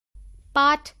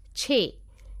पाठ 6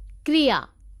 क्रिया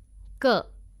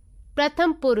क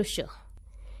प्रथम पुरुष।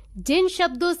 जिन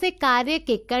शब्दों से कार्य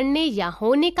के करने या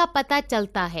होने का पता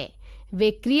चलता है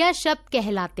वे क्रिया शब्द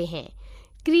कहलाते हैं।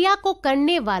 क्रिया को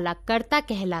करने वाला कर्ता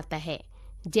कहलाता है।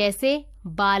 जैसे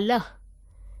बालः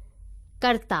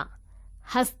कर्ता,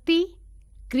 हस्ती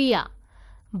क्रिया,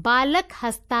 बालक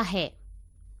हंसता है,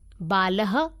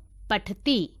 बालः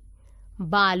पठति,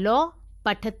 बालो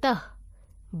पठतः,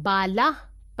 बाला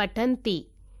पठन्ति।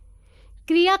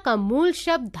 क्रिया का मूल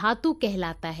शब्द धातु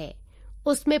कहलाता है।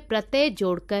 उसमें प्रत्यय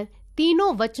जोड़कर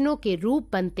तीनों वचनों के रूप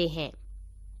बनते हैं।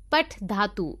 पठ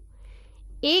धातु,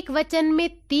 एक वचन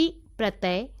में ति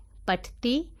प्रत्यय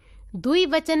पठति,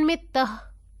 द्विवचन में तः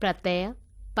प्रत्यय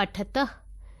पठतः,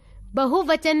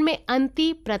 बहुवचन में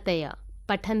अन्ति प्रत्यय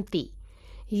पठन्ति।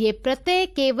 ये प्रत्यय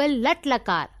केवल लट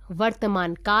लकार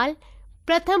वर्तमान काल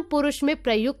प्रथम पुरुष में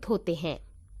प्रयुक्त होते हैं।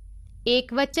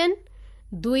 एक वचन,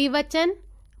 द्विवचन,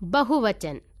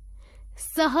 बहुवचन।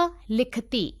 सः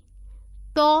लिखति,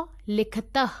 तो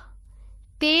लिखतः,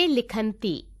 ते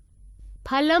लिखन्ति,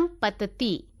 फलं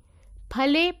पतति,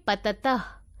 फले पततः,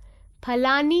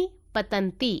 फलानि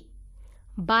पतन्ति,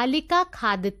 बालिका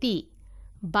खादति,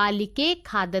 बालिके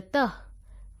खादतः,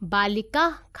 बालिका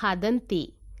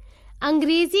खादन्ति।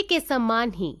 अंग्रेजी के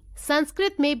समान ही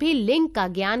संस्कृत में भी लिंग का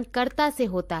ज्ञान कर्ता से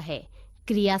होता है,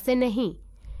 क्रिया से नहीं।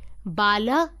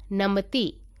 बालः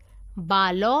नमति,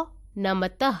 बालो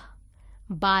नमतः,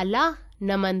 बाला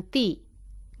नमन्ति।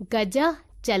 गजः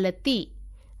चलति,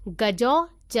 गजो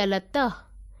चलतः,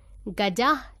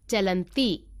 गजा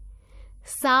चलन्ति।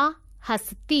 सा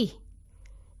हसति,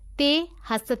 ते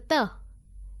हसतः,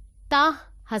 ता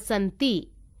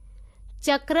हसन्ति।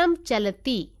 चक्रम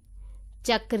चलति,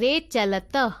 चक्रे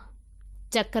चलतः,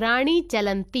 चक्राणि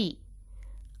चलन्ति।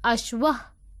 अश्वः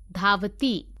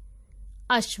धावति,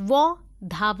 अश्वो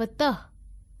धावतः,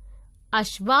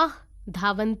 अश्वाः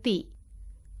धावन्ति।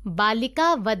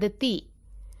 बालिका वदति,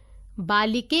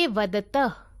 बालिके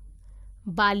वदतः,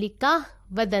 बालिका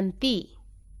वदन्ति।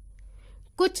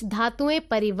 कुछ धातुएं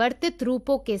परिवर्तित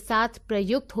रूपों के साथ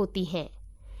प्रयुक्त होती हैं।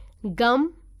 गम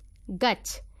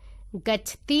गच्छ,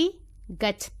 गच्छति,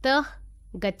 गच्छतः,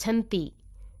 गच्छन्ति।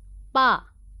 पा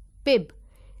पिब,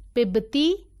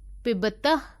 पिबति,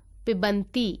 पिबतः,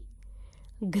 पिबन्ति।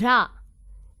 घ्रा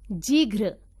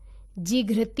जिघ्र,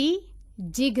 जिघ्रति,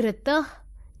 जिघ्रतः,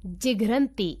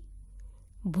 जिघ्रन्ति।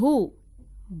 भू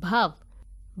भव,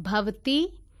 भवति,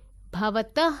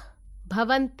 भवतः,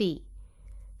 भवन्ति।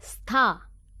 स्था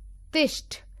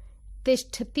तिष्ठ,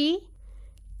 तिष्ठति,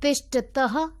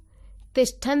 तिष्ठतः,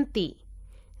 तिष्ठन्ति।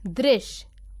 दृश्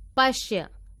पश्य,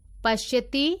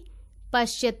 पश्यति,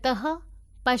 पश्यतः,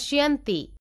 पश्यन्ति।